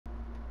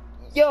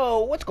Yo,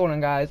 what's going on,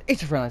 guys?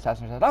 It's your friendly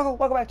assassin.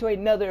 Welcome back to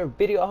another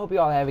video. I hope you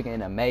all are having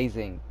an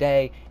amazing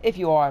day. If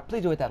you are,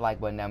 please do hit that like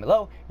button down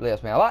below. It really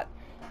helps me out a lot.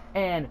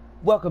 And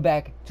welcome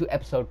back to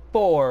episode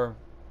 4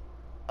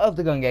 of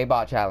the Gun Game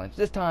Bot Challenge.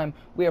 This time,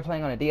 we are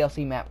playing on a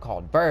DLC map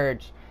called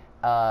Verge.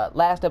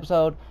 Last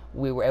episode,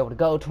 we were able to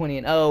go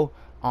 20-0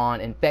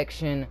 on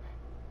Infection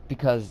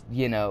because,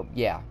 you know,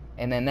 yeah.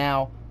 And then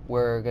now,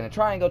 we're going to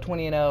try and go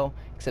 20-0,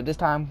 except this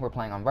time we're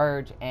playing on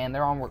Verge, and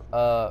they're on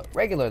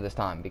regular this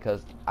time,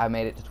 because I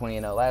made it to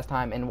 20-0 last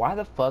time, and why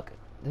the fuck,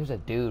 there's a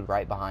dude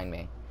right behind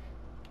me.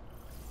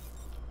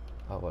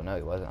 Oh, well, no,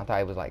 he wasn't. I thought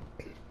he was, like,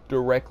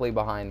 directly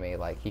behind me,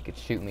 like, he could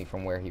shoot me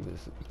from where he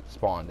was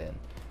spawned in,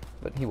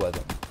 but he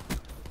wasn't.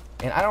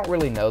 And I don't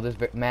really know this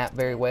map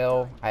very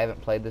well. I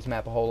haven't played this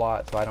map a whole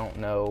lot, so I don't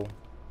know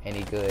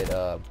any good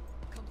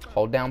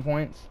hold down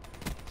points,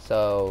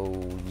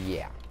 so,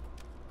 yeah.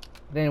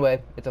 But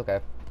anyway, it's okay.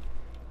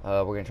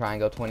 We're going to try and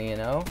go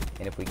 20-0.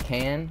 And if we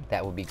can,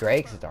 that would be great,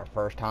 because it's our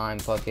first time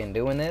fucking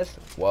doing this.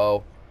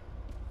 Whoa.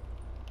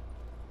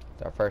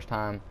 It's our first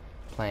time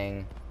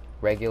playing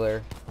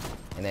regular.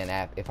 And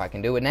then if I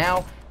can do it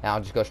now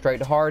I'll just go straight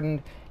to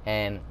hardened.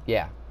 And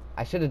yeah,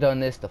 I should have done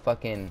this the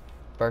fucking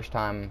first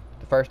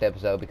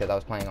episode, because I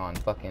was playing on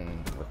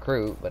fucking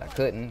recruit, but I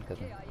couldn't, because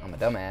I'm a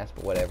dumbass,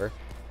 but whatever.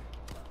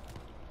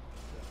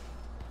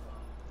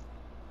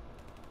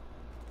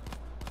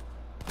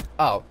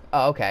 Oh,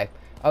 okay.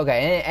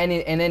 Okay,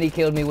 and then he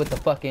killed me with the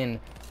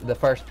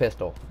first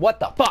pistol. What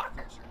the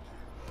fuck?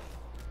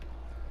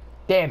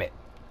 Damn it.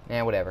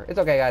 Yeah, whatever. It's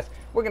okay, guys.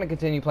 We're going to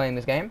continue playing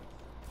this game.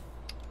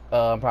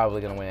 I'm probably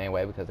going to win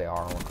anyway, because they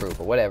are on recruit,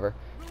 but whatever.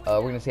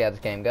 We're going to see how this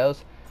game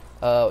goes.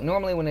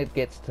 Normally when it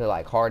gets to,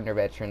 like, hardened or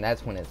veteran,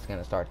 that's when it's going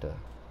to start to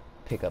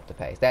pick up the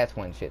pace. That's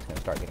when shit's going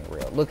to start getting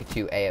real. Look at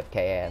you,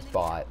 AFK-ass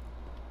bot.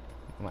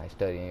 Am I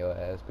studying your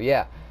ass? But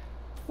yeah.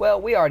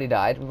 Well, we already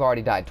died. We've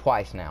already died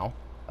twice now.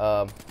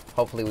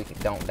 Hopefully we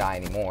don't die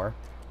anymore,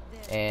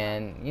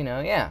 and you know,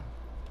 yeah,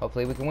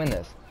 hopefully we can win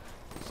this.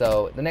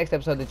 So the next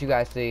episode that you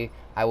guys see,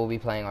 I will be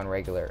playing on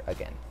regular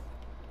again.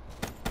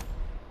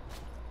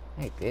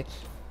 Hey, bitch.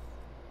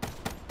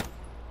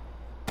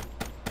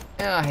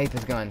 Oh, I hate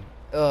this gun.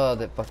 Oh,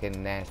 that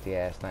fucking nasty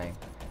ass thing.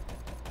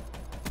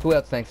 Who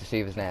else thinks the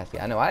Shiv is nasty?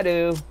 I know I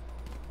do.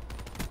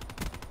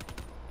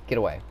 Get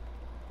away.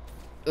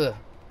 Ugh.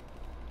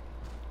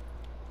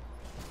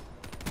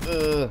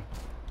 Ugh.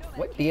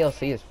 What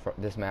DLC is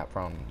this map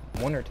from?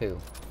 1 or 2?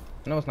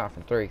 I know it's not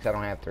from 3, because I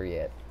don't have 3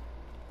 yet.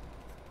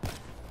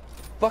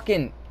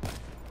 Fucking...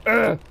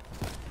 I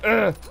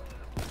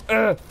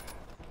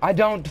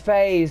don't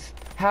phase.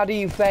 How do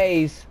you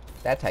phase?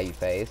 That's how you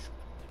phase.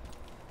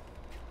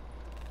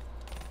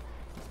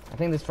 I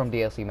think this is from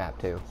DLC map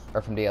 2.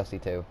 Or from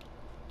DLC 2.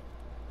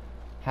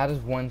 How does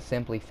one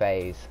simply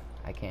phase?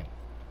 I can't...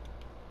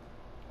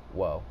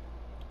 Whoa.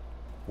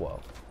 Whoa.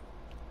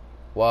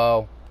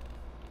 Whoa.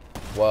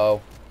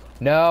 Whoa.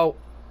 No,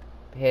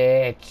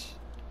 bitch.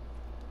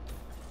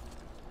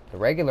 The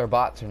regular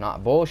bots are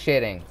not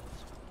bullshitting.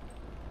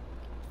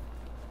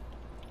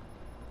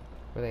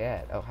 Where they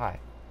at? Oh, hi.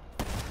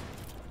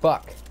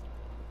 Fuck.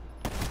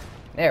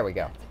 There we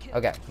go.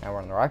 Okay, now we're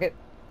on the rocket.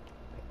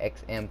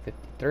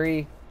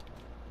 XM53.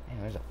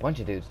 Man, there's a bunch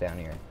of dudes down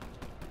here.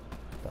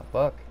 What the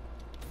fuck?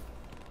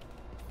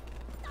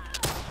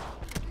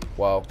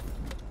 Whoa.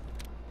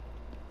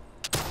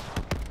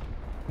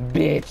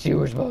 Bitch, you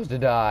were supposed to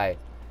die.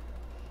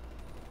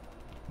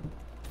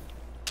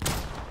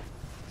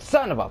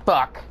 Son of a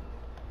fuck!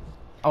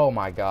 Oh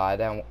my god,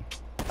 I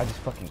just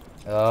fucking...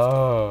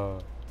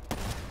 Oh.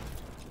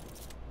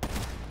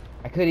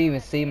 I couldn't even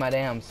see my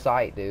damn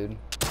sight, dude.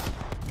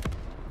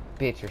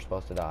 Bitch, you're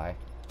supposed to die.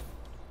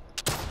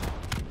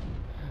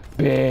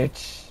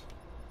 Bitch!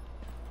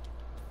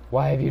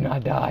 Why have you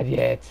not died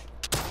yet?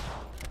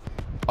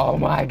 Oh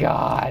my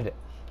god!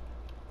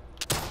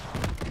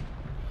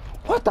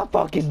 What the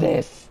fuck is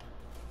this?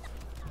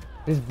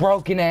 This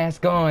broken ass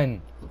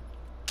gun.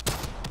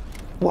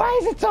 Why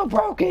is it so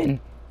broken?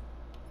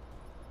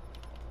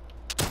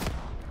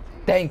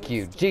 Thank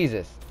you,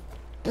 Jesus.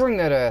 Bring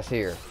that ass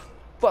here.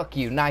 Fuck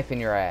you, knife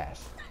in your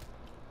ass.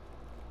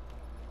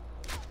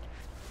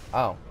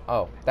 Oh,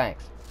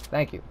 thanks.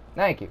 Thank you.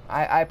 Thank you.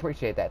 I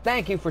appreciate that.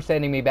 Thank you for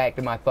sending me back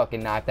to my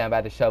fucking knife that I'm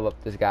about to shove up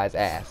this guy's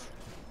ass.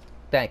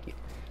 Thank you.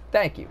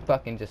 Thank you.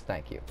 Fucking just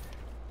thank you.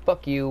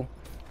 Fuck you.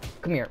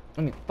 Come here.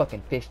 Let me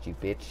fucking fist you,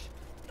 bitch.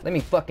 Let me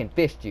fucking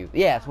fist you.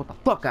 Yeah, that's what the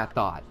fuck I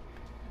thought.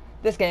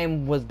 This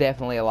game was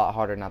definitely a lot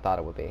harder than I thought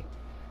it would be.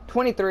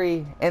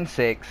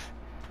 23-6.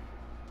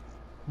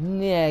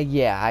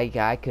 Yeah, I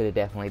could have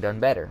definitely done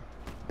better.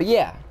 But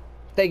yeah,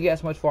 thank you guys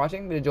so much for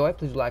watching. If you enjoyed,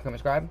 please like, comment,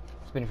 subscribe.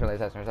 It's been your friendly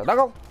assassin,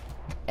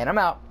 and I'm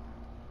out.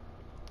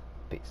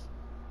 Peace.